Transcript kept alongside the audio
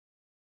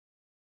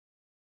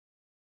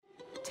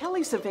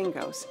Tellys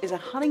is a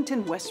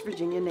Huntington, West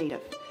Virginia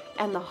native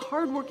and the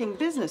hardworking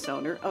business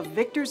owner of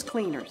Victor's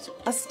Cleaners,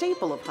 a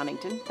staple of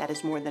Huntington that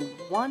is more than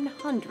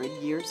 100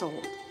 years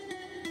old.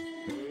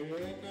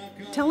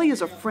 Telly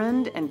is a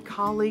friend and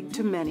colleague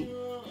to many,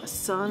 a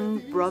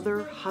son,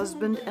 brother,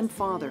 husband, and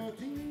father.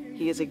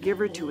 He is a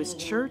giver to his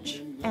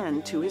church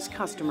and to his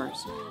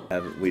customers.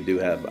 We do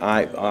have,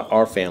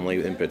 our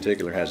family in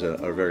particular has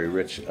a very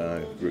rich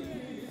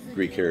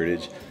Greek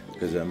heritage,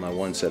 because my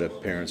one set of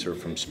parents are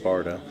from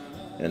Sparta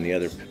and the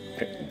other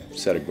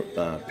set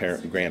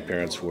of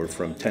grandparents were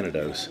from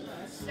Tenedos.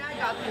 Dad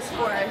got this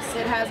for us.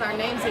 It has our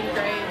names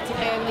engraved,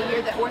 and the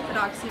year that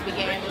Orthodoxy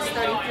began is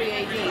 33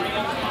 AD.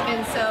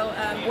 And so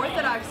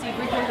Orthodoxy,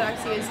 Greek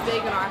Orthodoxy is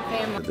big in our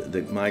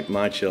family.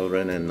 My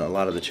children and a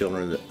lot of the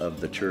children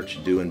of the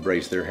church do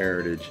embrace their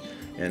heritage,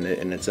 and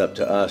it's up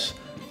to us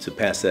to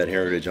pass that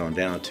heritage on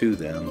down to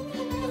them.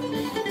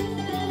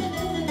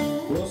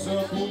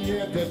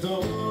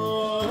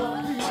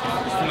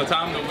 From the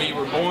time that we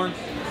were born,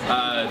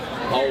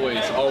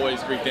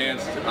 always Greek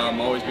dance,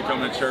 always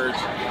becoming a church.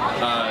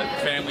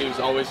 Family was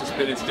always just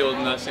been instilled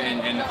in us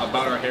and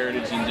about our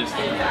heritage,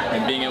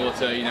 and being able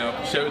to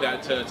show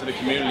that to the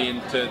community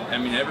and to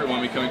everyone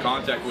we come in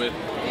contact with.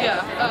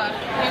 Yeah,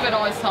 he would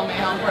always tell me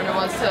how important it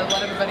was to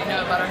let everybody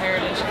know about our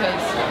heritage,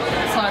 because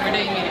it's not every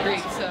day you meet a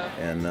Greek. So.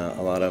 And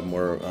a lot of them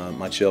were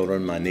my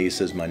children, my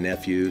nieces, my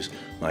nephews,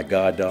 my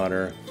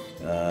goddaughter.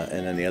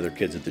 And then the other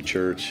kids at the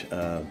church,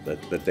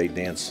 but they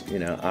dance,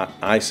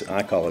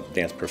 I call it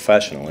dance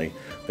professionally,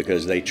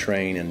 because they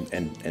train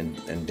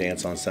and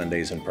dance on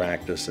Sundays and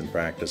practice,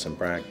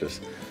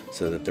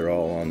 so that they're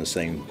all on the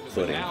same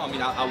footing. Now,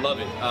 I love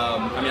it.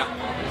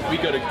 We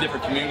go to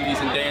different communities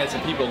and dance,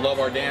 and people love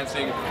our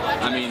dancing.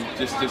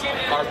 Just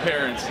our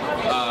parents,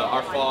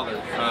 our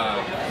father,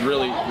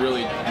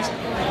 really just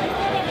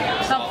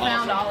helped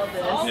found all of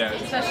this, yeah.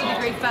 Especially the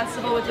Greek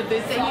Festival with the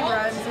booth that he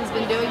runs. He's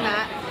been doing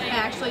that. And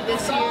actually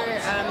this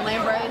year,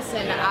 Lambros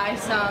and I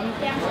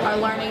are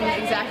learning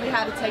exactly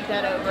how to take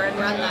that over and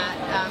run that,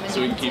 and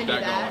so we can keep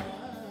that going.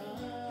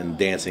 And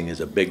dancing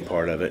is a big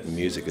part of it, and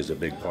music is a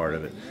big part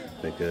of it,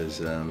 because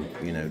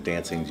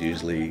dancing's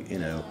usually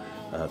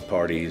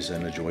parties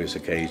and joyous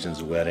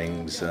occasions,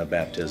 weddings,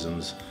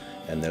 baptisms,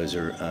 and those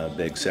are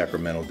big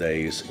sacramental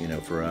days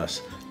for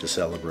us to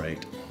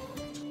celebrate.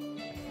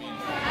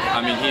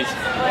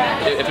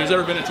 If there's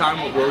ever been a time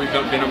where we've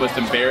been almost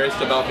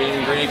embarrassed about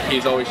being Greek,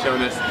 he's always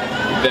shown us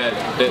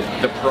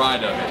the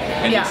pride of it,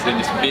 and, yeah.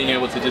 just being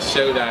able to just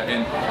show that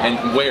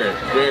and wear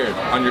it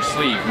on your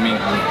sleeve.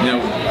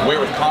 Wear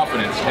it with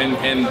confidence, and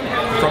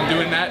from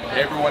doing that,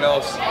 everyone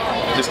else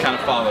just kind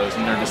of follows,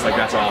 and they're just like,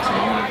 that's awesome,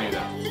 I want to do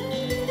that.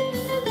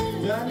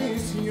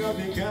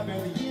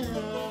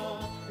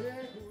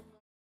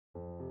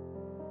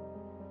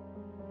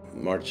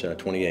 March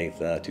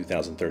 28th,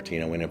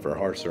 2013, I went in for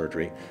heart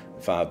surgery,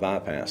 5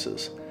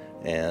 bypasses,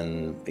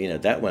 and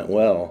that went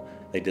well.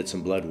 They did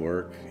some blood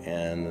work,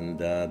 and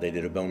they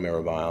did a bone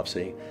marrow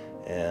biopsy,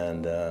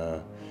 and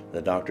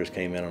the doctors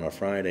came in on a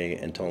Friday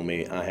and told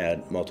me I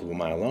had multiple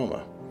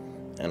myeloma,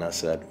 and I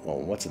said,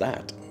 well, what's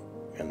that?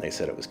 And they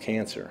said it was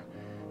cancer,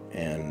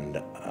 and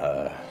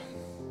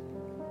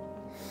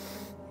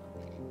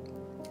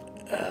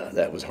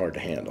that was hard to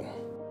handle.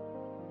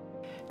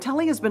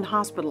 Telly has been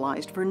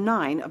hospitalized for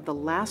 9 of the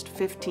last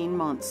 15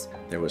 months.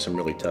 There was some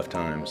really tough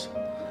times.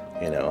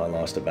 I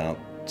lost about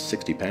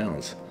 60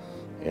 pounds,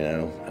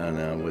 and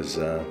I was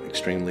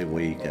extremely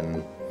weak,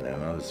 and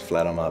I was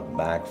flat on my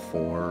back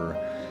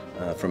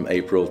from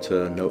April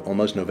to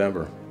almost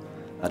November.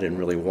 I didn't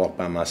really walk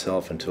by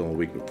myself until a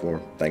week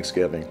before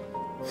Thanksgiving.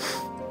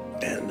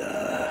 And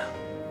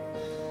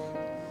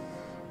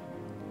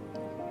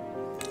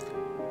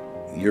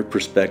your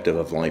perspective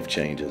of life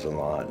changes a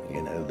lot,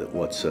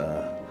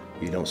 that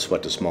you don't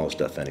sweat the small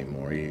stuff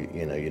anymore. You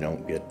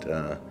don't get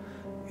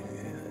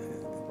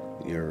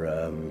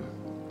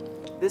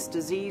This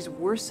disease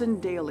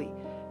worsened daily,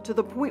 to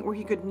the point where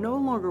he could no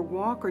longer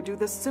walk or do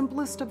the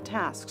simplest of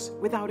tasks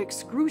without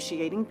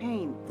excruciating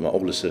pain. My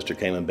oldest sister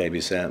came and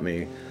babysat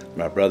me.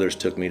 My brothers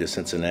took me to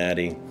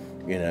Cincinnati,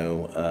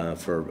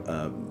 for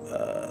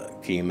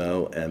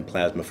chemo and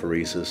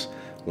plasmapheresis,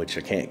 which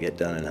I can't get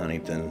done in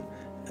Huntington.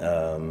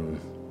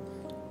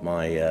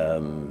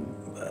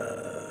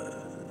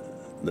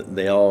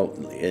 They all,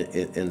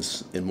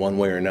 in one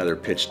way or another,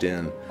 pitched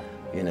in,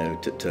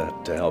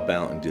 to help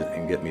out and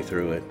get me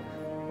through it.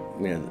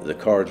 The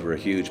cards were a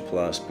huge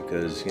plus,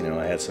 because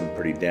I had some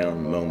pretty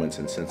down moments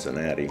in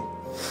Cincinnati,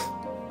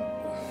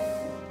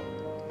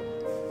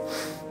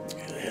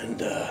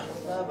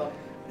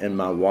 and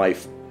my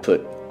wife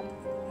put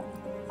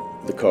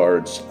the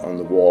cards on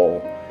the wall,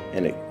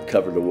 and it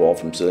covered the wall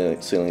from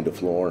ceiling to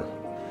floor,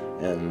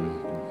 and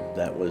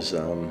that was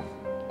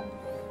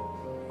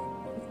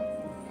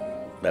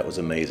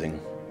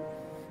amazing.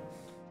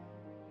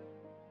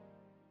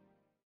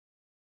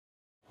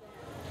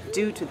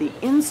 Due to the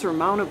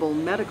insurmountable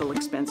medical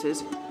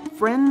expenses,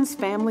 friends,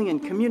 family,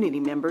 and community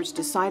members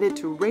decided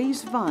to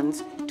raise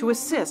funds to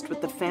assist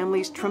with the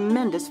family's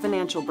tremendous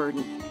financial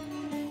burden.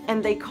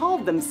 and they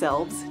called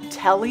themselves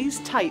Tellys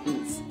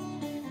Titans.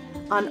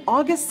 On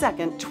August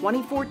 2nd,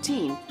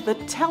 2014, the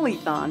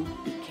Tellython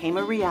became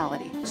a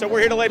reality. So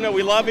we're here to let him know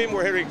we love him,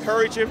 we're here to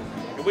encourage him,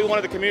 and we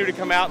wanted the community to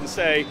come out and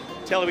say,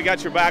 Telly, we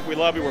got your back, we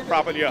love you, we're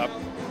propping you up.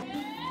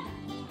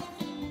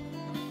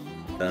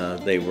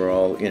 They were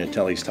all,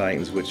 Tellys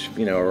Titans, which,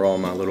 are all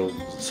my little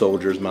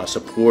soldiers, my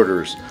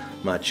supporters,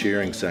 my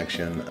cheering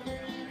section.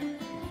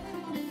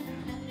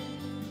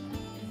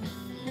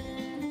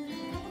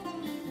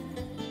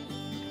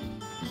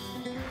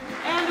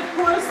 And of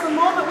course, the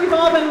moment we've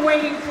all been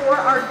waiting for,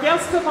 our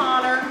guest of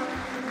honor,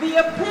 the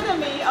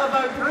epitome of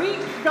a Greek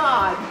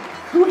god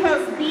who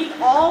has beat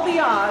all the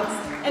odds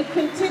and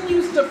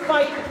continues to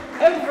fight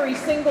every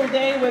single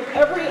day with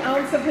every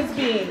ounce of his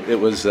being. It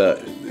was,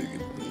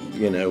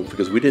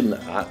 because we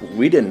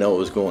didn't know what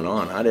was going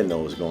on. I didn't know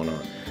what was going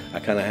on. I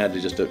kind of had to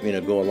just,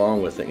 go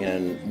along with it.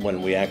 And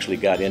when we actually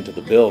got into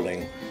the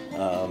building,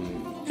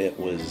 it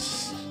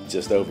was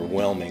just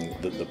overwhelming,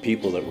 the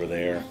people that were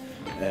there.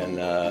 And,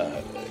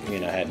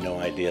 I had no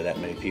idea that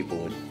many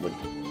people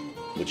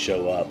would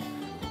show up.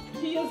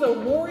 He is a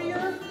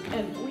warrior,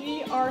 and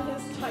we are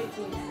his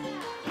Titans.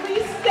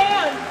 Please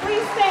stand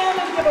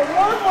and give a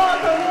warm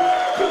welcome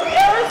to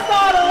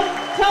Aristotle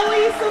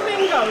Tellys.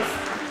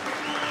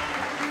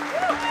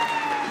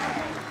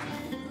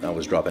 I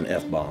was dropping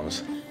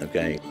F-bombs,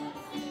 okay?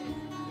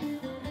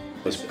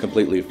 I was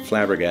completely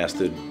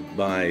flabbergasted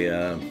by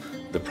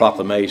the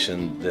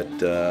proclamation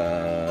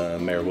that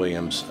Mayor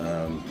Williams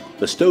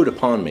bestowed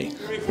upon me.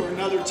 For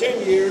another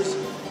 10 years,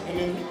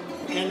 and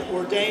an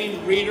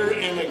ordained reader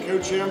and a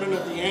co-chairman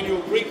of the annual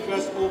Greek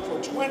Festival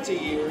for 20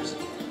 years.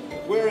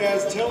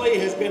 Whereas Telly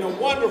has been a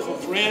wonderful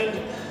friend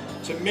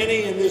to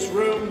many in this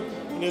room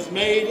and has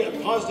made a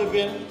positive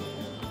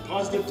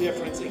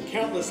difference in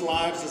countless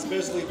lives,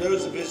 especially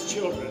those of his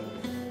children.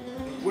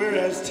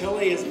 Whereas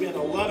Telly has been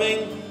a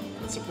loving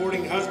and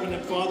supporting husband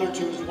and father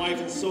to his wife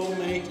and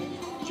soulmate,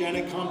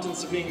 Janet Compton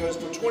Savingos,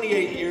 for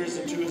 28 years,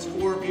 and to his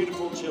 4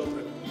 beautiful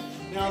children.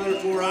 Now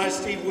therefore, I,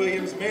 Steve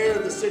Williams, Mayor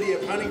of the City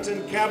of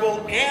Huntington,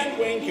 Cabell, and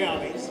Wayne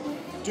Counties,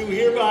 do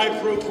hereby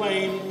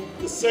proclaim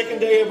the 2nd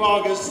day of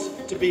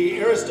August to be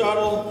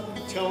Aristotle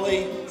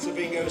Telly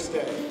Savingos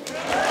Day.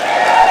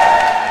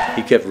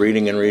 He kept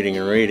reading and reading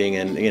and reading,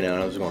 and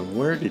I was going,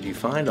 where did you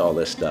find all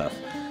this stuff?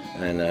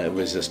 And it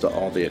was just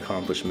all the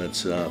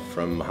accomplishments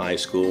from high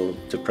school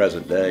to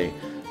present day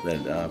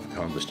that I've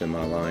accomplished in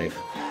my life.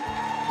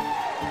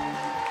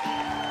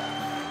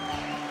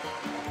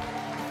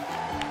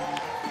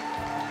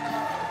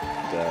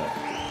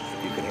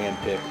 If you could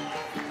handpick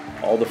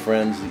all the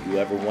friends that you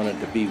ever wanted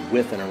to be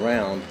with and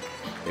around,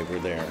 they were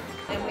there.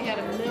 And we had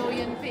 1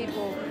 million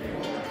people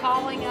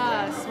calling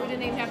us. We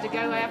didn't even have to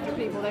go after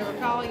people. They were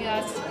calling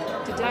us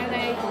to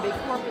donate and be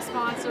corporate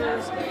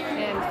sponsors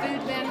and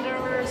food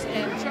vendors.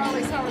 And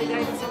Charlie's Harley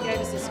Davidson gave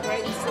us this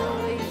great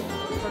facility.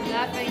 For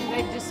nothing,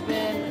 they've just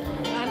been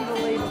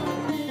unbelievable.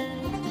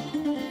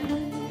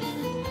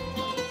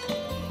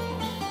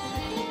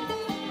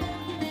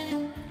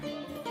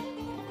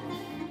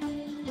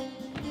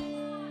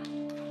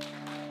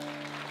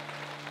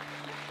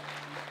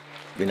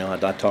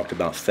 I talked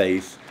about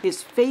faith.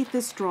 His faith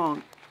is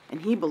strong,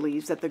 and he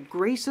believes that the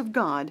grace of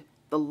God,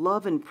 the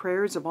love and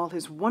prayers of all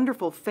his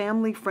wonderful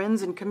family,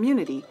 friends, and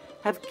community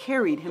have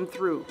carried him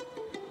through.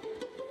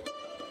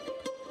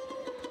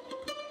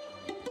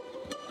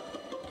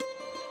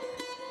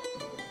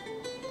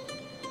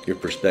 Your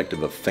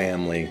perspective of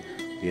family,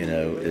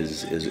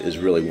 is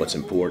really what's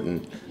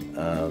important,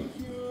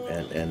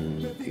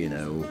 and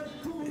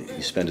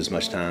you spend as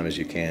much time as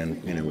you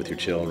can, with your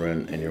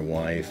children and your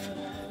wife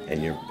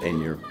and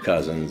your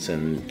cousins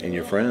and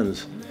your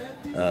friends.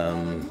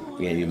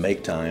 You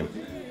make time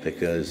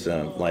because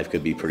life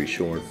could be pretty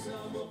short.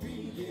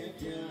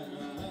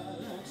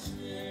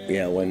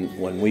 Yeah,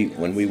 when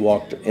we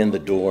walked in the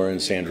door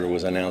and Sandra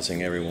was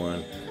announcing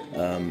everyone,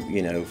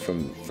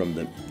 from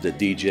the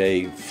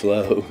DJ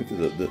flow,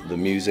 the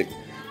music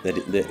that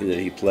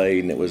he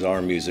played, and it was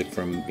our music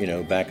from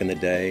back in the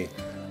day,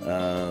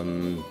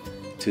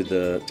 to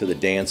the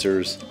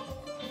dancers.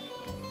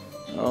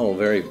 Oh,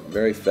 very,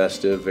 very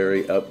festive,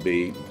 very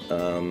upbeat,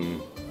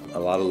 a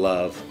lot of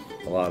love.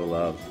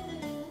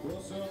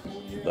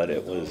 But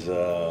it was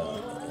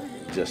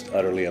just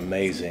utterly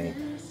amazing,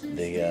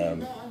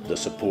 the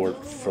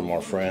support from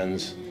our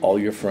friends, all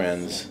your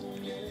friends,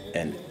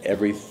 and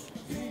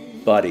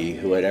everybody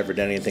who had ever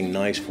done anything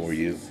nice for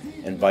you,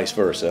 and vice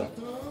versa.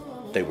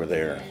 They were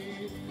there.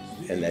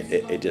 And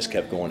it just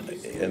kept going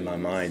in my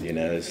mind,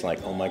 it's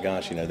like, oh my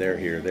gosh, they're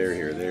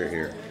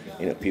here.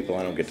 People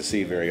I don't get to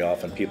see very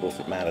often, people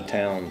from out of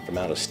town, from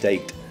out of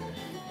state.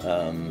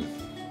 And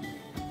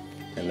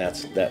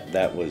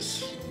that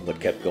was what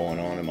kept going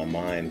on in my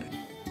mind.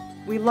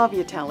 We love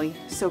you, Telly,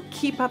 so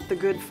keep up the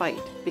good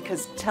fight,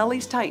 because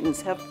Tellys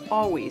Titans have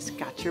always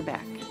got your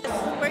back.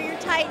 We're your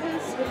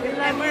Titans. We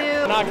love you.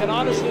 And I can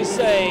honestly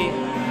say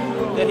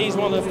that he's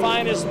one of the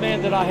finest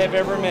men that I have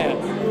ever met.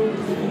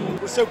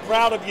 We're so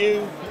proud of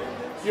you.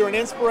 You're an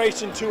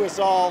inspiration to us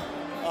all.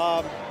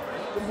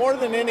 more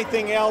than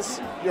anything else,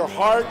 your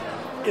heart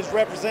is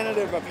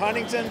representative of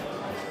Huntington.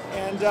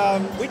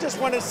 And we just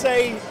want to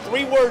say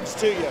 3 words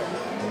to you.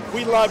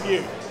 We love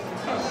you.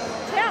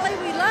 Telly,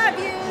 we love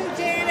you.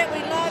 Janet,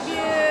 we love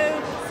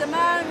you.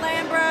 Simone,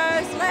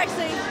 Lambros,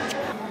 Lexi.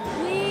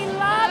 We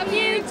love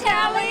you,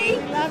 Telly.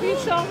 Love you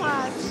so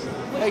much.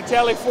 Hey,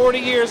 Telly, 40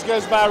 years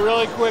goes by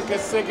really quick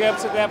as Sig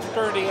Epps at that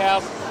fraternity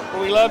house.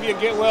 But we love you.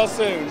 Get well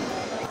soon.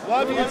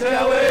 Love you,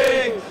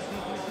 Telly.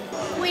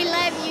 We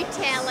love you,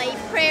 Telly.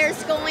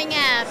 Prayers going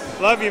up.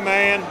 Love you,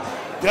 man.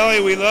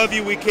 Telly, we love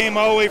you. We came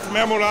all the way from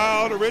Emerald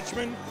Isle to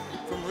Richmond,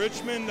 from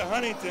Richmond to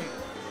Huntington.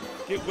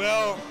 Get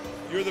well.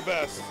 You're the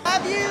best.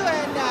 Love you,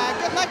 and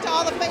good luck to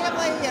all the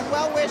family and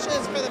well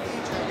wishes for the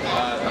future.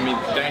 I mean,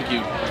 thank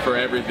you for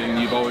everything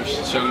you've always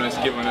shown us,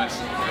 given us,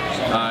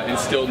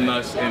 instilled in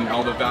us, and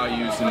all the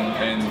values,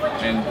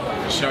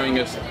 and showing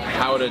us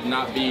how to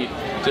not be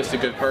just a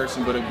good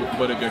person, but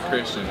a good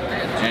Christian,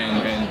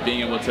 and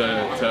being able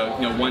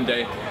to one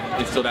day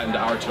instill that into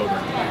our children,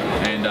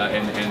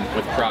 and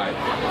with pride.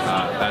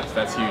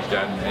 That's huge,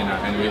 Dad,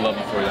 and we love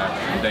you for that,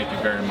 and thank you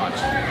very much.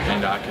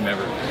 And I can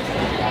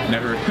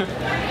never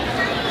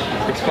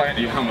explain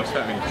to you how much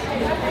that means.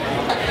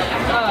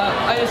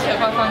 I just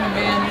hope I find a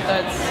man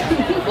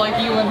that's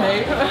like you and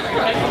me.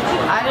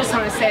 I just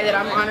want to say that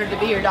I'm honored to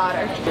be your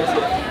daughter.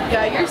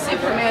 Yeah, you're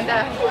Superman,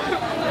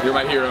 Dad. You're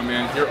my hero,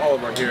 man. You're all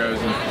of our heroes,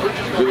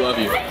 and we love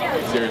you.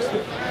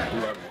 Seriously, we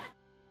love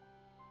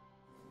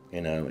you.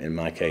 You know, in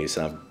my case,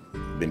 I've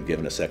been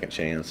given a second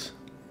chance.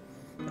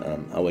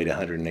 I weighed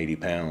 180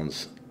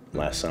 pounds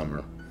last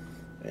summer,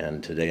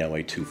 and today I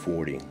weigh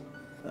 240.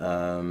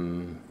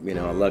 You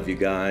know, I love you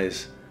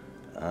guys.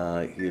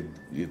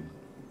 You've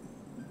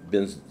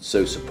been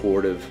so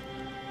supportive,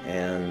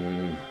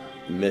 and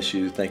miss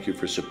you. Thank you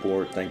for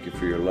support. Thank you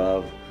for your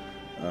love.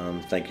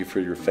 Thank you for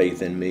your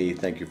faith in me.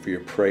 Thank you for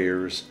your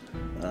prayers,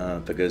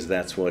 because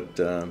that's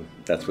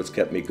what's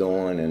kept me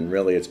going. And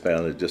really, it's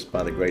just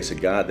by the grace of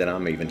God that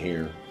I'm even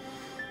here.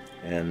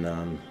 And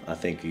I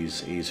think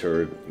he's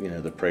heard, you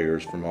know, the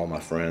prayers from all my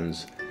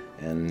friends,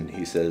 and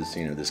he says,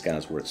 you know, this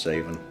guy's worth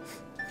saving.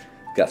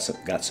 Got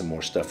some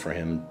more stuff for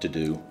him to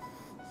do.